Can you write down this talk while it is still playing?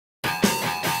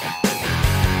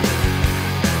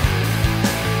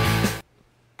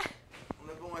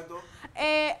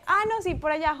Ah, no, sí,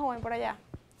 por allá, joven, por allá.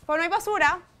 Pues no hay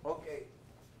basura. Ok.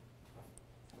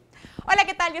 Hola,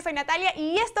 ¿qué tal? Yo soy Natalia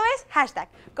y esto es Hashtag.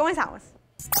 Comenzamos.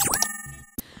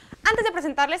 Antes de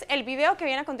presentarles el video que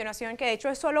viene a continuación, que de hecho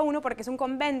es solo uno porque es un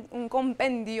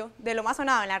compendio de lo más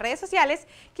sonado en las redes sociales,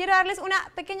 quiero darles una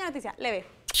pequeña noticia, leve,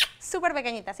 súper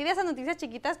pequeñita, así de esas noticias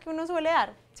chiquitas que uno suele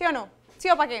dar, ¿sí o no? ¿Sí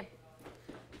o para qué?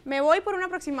 Me voy por un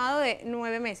aproximado de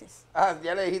 9 meses. Ah,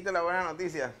 ya le dijiste la buena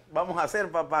noticia. Vamos a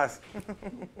ser papás.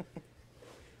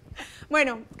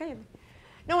 Bueno, cállate.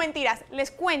 No, mentiras, les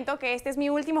cuento que este es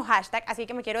mi último hashtag, así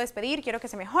que me quiero despedir, quiero que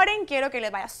se mejoren, quiero que les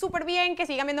vaya súper bien, que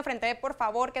sigan viendo Frente, por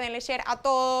favor, que denle share a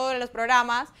todos los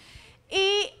programas.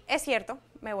 Y es cierto,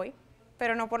 me voy,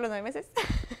 pero no por los 9 meses.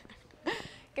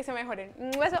 Que se mejoren. Un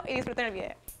beso y disfruten el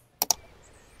video.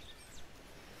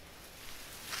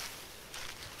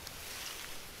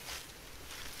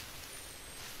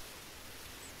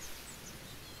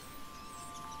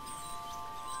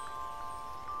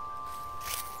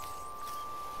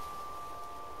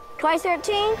 Twice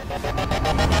 13?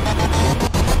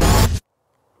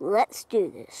 Let's do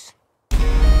this.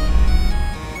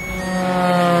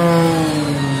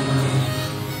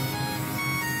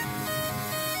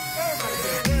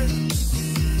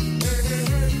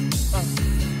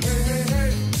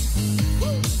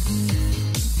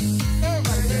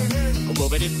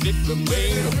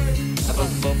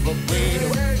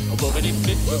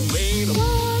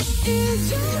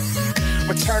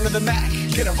 Return to the Mac.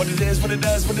 Get up what it is, what it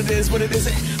does, what it is, what it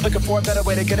isn't. Looking for a better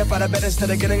way to get up out of bed instead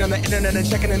of getting on the internet and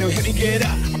checking a new hit. Me get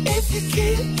up. If you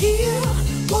can't hear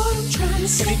what I'm trying to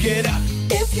say, Hit me get up.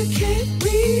 if you can't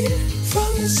read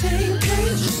from the same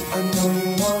page, I know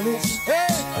you want it. Hey.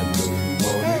 I know you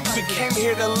want it. We came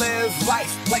here to live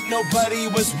life like nobody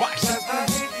was watching.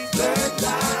 blurred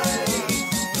lines,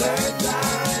 blurred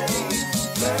lines,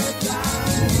 blurred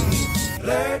lines,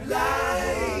 blurred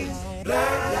lines,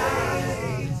 blurred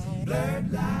lines,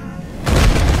 blurred lines.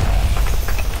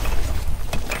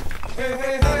 Hey,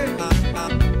 hey, hey.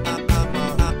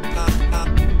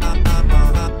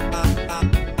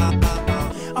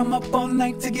 I'm up all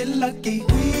night to get lucky.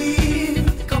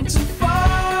 We've come too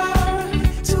far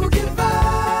to give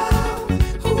up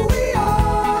who we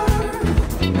are.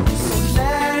 So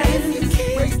let's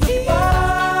raise the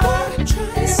bar and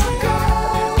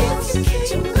go to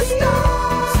the stars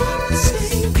on the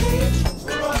same page.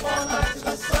 We're up all night to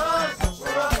get sun.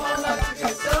 We're up all night to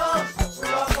get sun.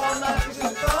 We're up all night to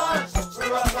get fun.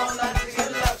 We're up all night to get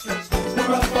lucky.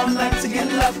 We're up all night to get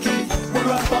lucky. We're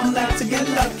up all night to get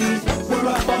lucky. We're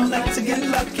up all night to get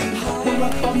lucky. We're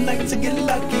up all night to get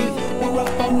lucky. We're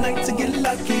up all night to get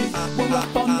lucky. We're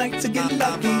up all night to get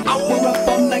lucky. We're up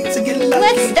all night to get lucky.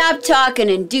 Let's stop talking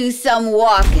and do some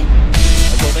walking.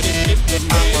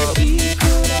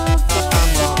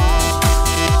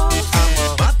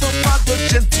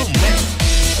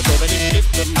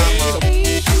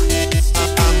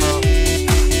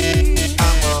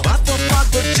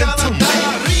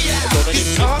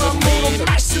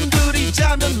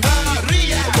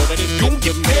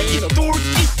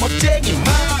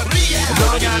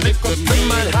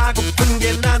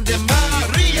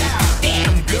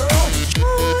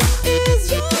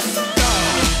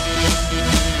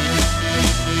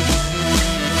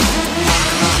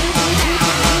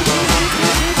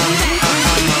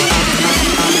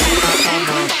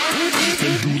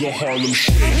 Harlem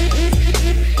Shake.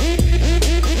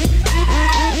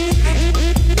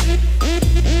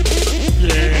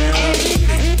 Yeah.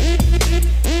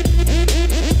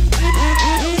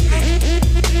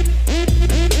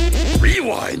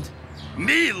 Rewind?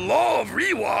 Me love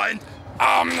rewind?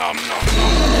 Nom nom.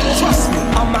 Trust me,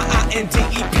 I'm my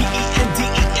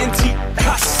INDEPENDENT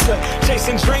hustler,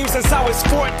 chasing dreams since I was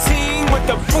 14 with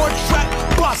the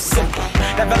 4-track bustin'.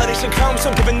 That validation comes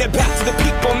from giving it back to the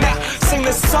people. Now sing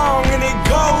this song and it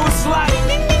goes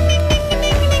like.